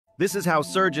This is how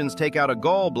surgeons take out a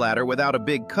gallbladder without a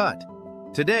big cut.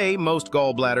 Today, most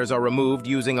gallbladders are removed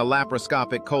using a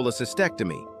laparoscopic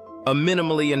cholecystectomy, a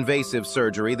minimally invasive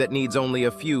surgery that needs only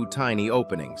a few tiny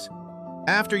openings.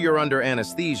 After you're under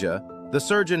anesthesia, the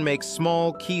surgeon makes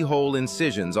small keyhole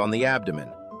incisions on the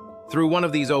abdomen. Through one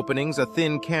of these openings, a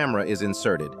thin camera is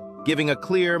inserted, giving a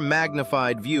clear,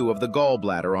 magnified view of the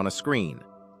gallbladder on a screen.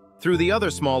 Through the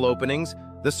other small openings,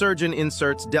 the surgeon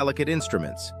inserts delicate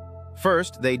instruments.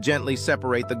 First, they gently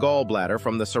separate the gallbladder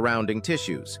from the surrounding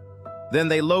tissues. Then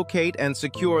they locate and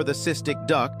secure the cystic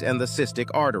duct and the cystic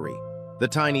artery, the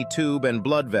tiny tube and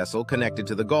blood vessel connected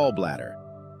to the gallbladder.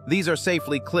 These are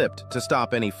safely clipped to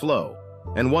stop any flow,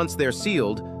 and once they're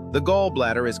sealed, the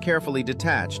gallbladder is carefully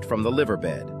detached from the liver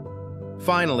bed.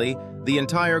 Finally, the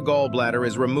entire gallbladder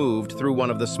is removed through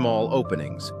one of the small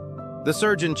openings. The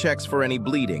surgeon checks for any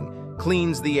bleeding,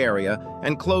 cleans the area,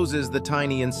 and closes the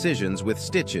tiny incisions with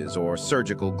stitches or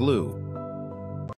surgical glue.